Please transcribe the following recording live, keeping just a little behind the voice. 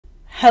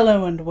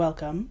Hello and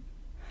welcome.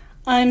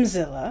 I'm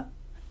Zilla,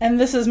 and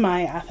this is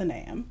my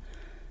Athenaeum.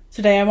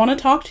 Today I want to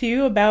talk to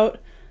you about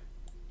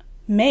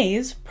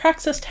May's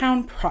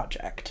PraxisTown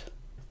project.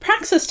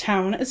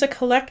 PraxisTown is a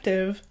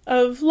collective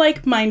of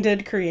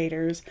like-minded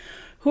creators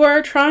who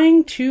are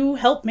trying to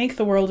help make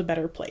the world a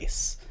better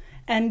place,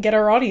 and get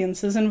our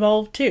audiences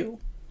involved too.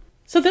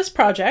 So this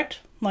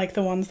project, like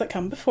the ones that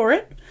come before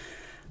it,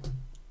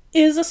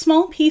 is a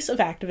small piece of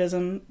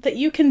activism that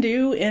you can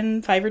do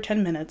in 5 or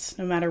 10 minutes,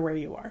 no matter where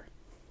you are.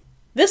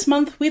 This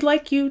month, we'd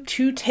like you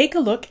to take a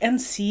look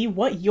and see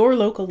what your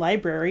local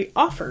library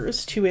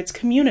offers to its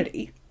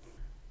community.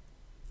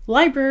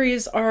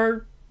 Libraries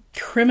are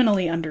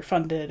criminally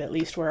underfunded, at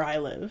least where I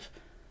live.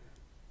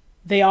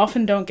 They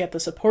often don't get the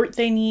support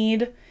they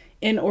need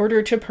in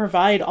order to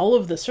provide all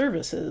of the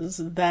services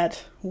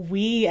that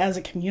we as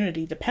a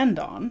community depend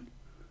on.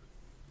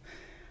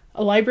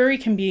 A library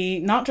can be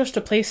not just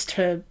a place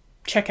to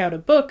check out a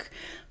book,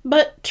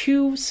 but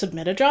to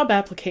submit a job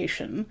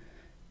application,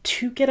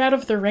 to get out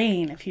of the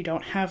rain if you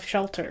don't have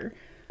shelter.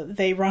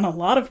 They run a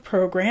lot of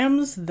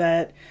programs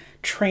that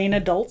train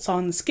adults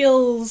on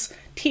skills,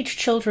 teach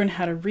children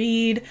how to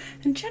read,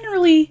 and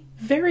generally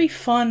very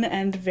fun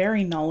and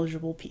very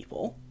knowledgeable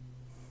people.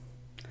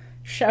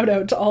 Shout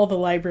out to all the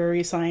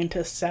library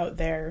scientists out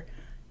there.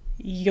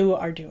 You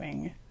are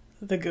doing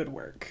the good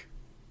work.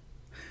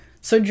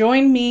 So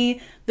join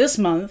me this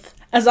month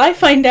as I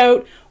find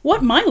out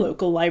what my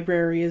local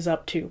library is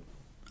up to.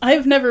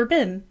 I've never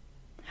been.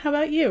 How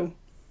about you?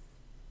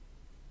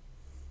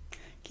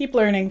 Keep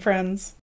learning, friends.